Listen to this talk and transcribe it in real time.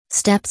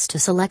Steps to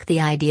select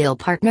the ideal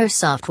partner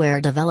software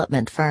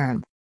development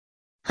firm.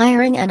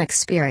 Hiring an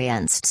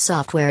experienced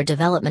software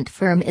development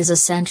firm is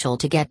essential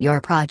to get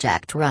your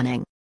project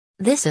running.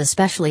 This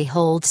especially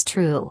holds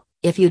true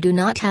if you do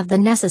not have the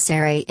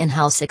necessary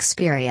in-house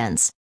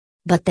experience.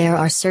 But there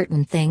are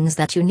certain things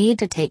that you need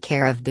to take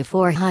care of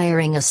before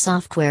hiring a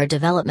software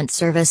development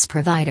service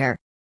provider.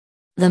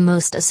 The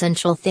most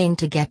essential thing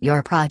to get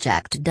your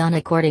project done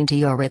according to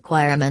your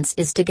requirements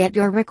is to get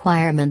your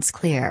requirements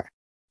clear.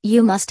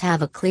 You must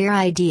have a clear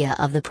idea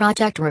of the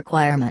project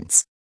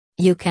requirements.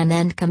 You can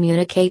then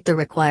communicate the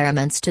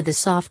requirements to the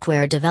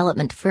software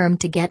development firm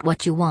to get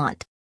what you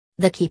want.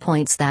 The key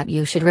points that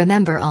you should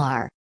remember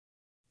are: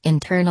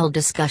 internal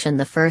discussion.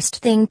 The first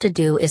thing to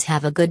do is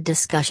have a good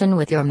discussion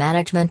with your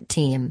management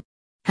team.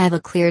 Have a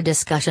clear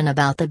discussion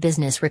about the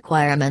business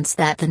requirements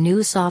that the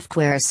new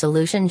software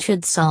solution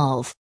should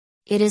solve.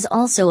 It is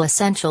also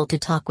essential to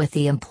talk with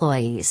the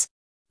employees.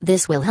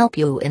 This will help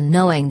you in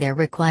knowing their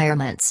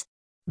requirements.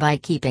 By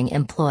keeping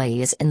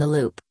employees in the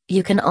loop,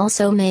 you can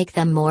also make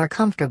them more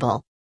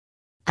comfortable.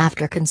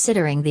 After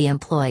considering the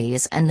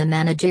employees and the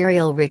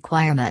managerial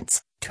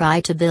requirements, try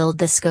to build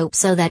the scope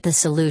so that the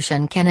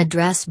solution can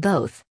address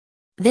both.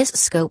 This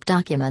scope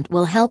document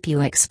will help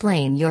you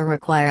explain your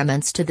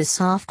requirements to the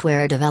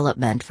software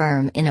development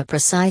firm in a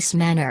precise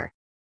manner.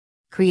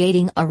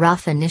 Creating a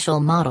rough initial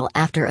model.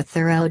 After a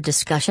thorough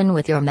discussion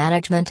with your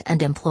management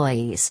and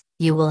employees,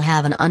 you will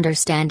have an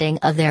understanding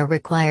of their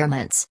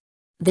requirements.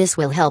 This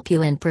will help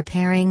you in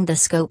preparing the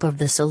scope of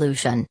the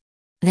solution.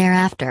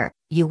 Thereafter,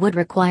 you would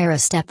require a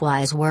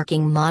stepwise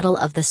working model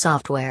of the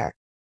software.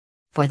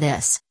 For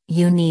this,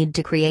 you need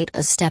to create a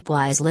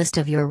stepwise list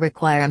of your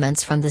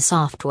requirements from the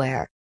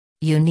software.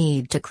 You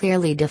need to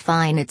clearly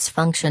define its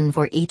function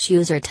for each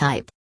user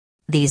type.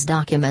 These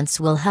documents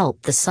will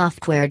help the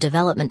software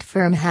development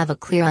firm have a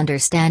clear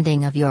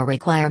understanding of your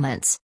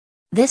requirements.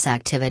 This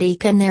activity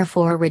can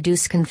therefore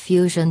reduce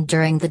confusion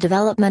during the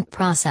development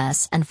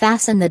process and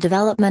fasten the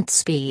development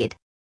speed.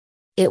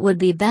 It would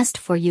be best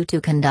for you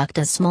to conduct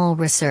a small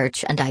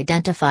research and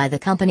identify the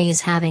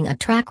companies having a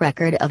track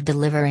record of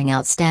delivering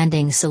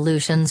outstanding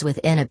solutions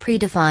within a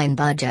predefined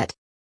budget.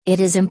 It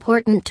is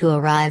important to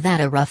arrive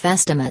at a rough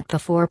estimate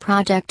before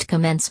project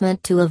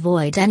commencement to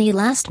avoid any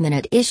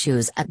last-minute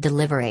issues at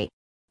delivery.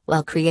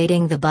 While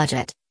creating the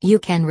budget, you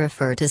can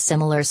refer to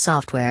similar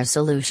software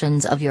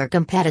solutions of your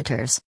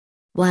competitors.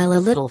 While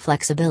a little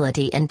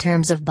flexibility in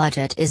terms of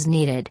budget is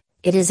needed,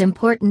 it is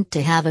important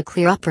to have a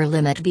clear upper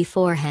limit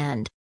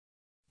beforehand.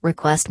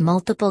 Request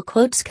multiple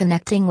quotes.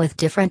 Connecting with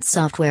different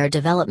software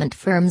development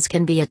firms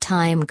can be a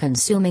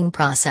time-consuming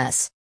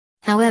process.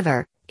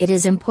 However, it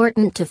is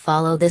important to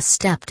follow this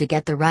step to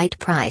get the right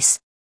price.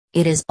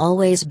 It is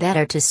always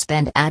better to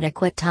spend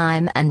adequate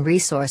time and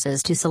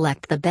resources to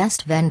select the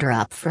best vendor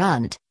up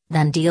front,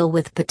 than deal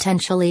with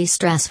potentially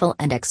stressful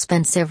and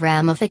expensive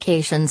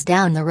ramifications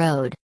down the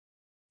road.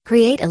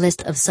 Create a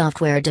list of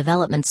software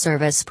development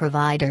service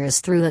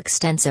providers through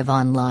extensive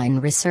online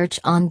research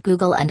on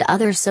Google and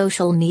other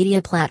social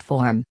media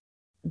platforms.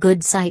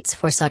 Good sites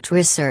for such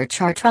research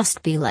are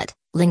Trustpilot,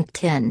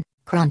 LinkedIn,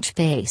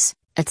 Crunchbase,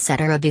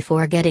 etc.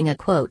 Before getting a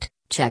quote,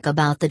 check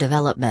about the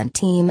development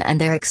team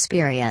and their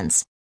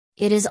experience.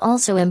 It is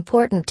also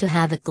important to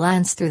have a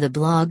glance through the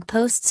blog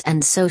posts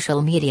and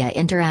social media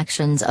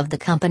interactions of the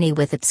company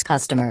with its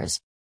customers.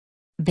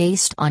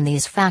 Based on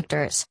these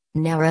factors,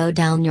 narrow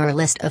down your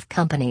list of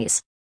companies.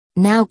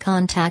 Now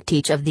contact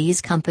each of these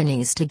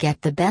companies to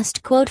get the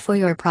best quote for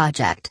your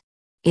project.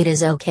 It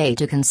is okay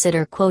to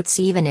consider quotes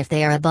even if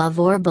they are above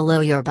or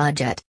below your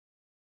budget.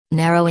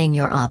 Narrowing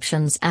your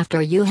options.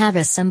 After you have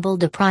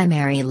assembled a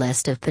primary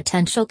list of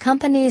potential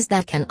companies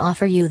that can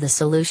offer you the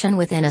solution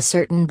within a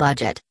certain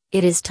budget,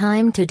 it is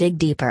time to dig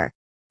deeper.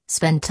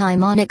 Spend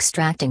time on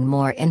extracting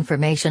more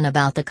information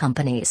about the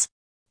companies.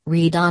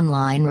 Read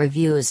online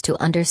reviews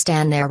to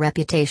understand their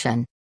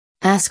reputation.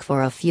 Ask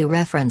for a few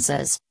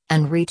references,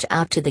 and reach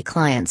out to the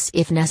clients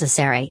if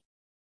necessary.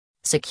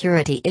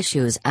 Security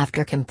issues.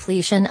 After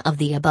completion of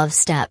the above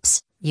steps,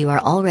 you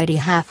are already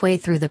halfway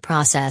through the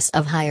process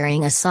of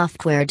hiring a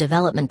software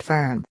development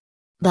firm.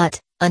 But,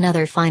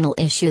 another final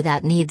issue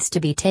that needs to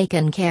be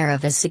taken care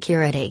of is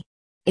security.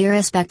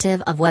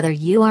 Irrespective of whether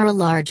you are a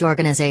large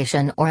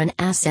organization or an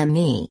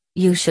SME,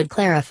 you should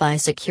clarify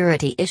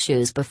security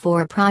issues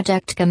before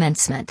project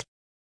commencement.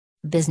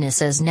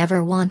 Businesses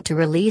never want to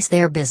release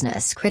their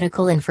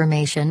business-critical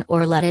information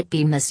or let it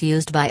be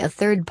misused by a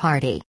third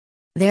party.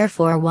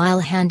 Therefore,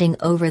 while handing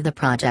over the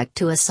project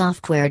to a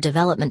software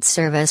development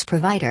service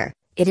provider,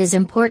 it is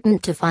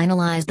important to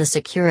finalize the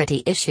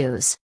security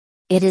issues.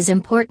 It is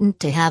important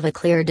to have a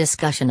clear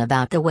discussion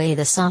about the way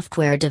the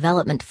software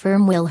development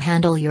firm will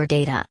handle your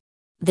data.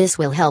 This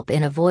will help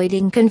in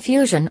avoiding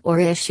confusion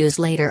or issues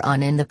later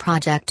on in the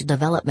project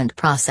development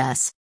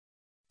process.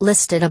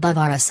 Listed above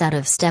are a set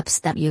of steps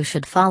that you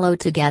should follow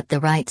to get the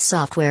right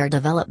software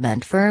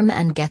development firm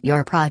and get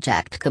your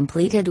project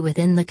completed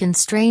within the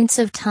constraints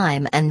of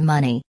time and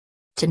money.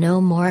 To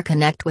know more,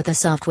 connect with a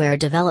software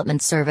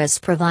development service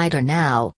provider now.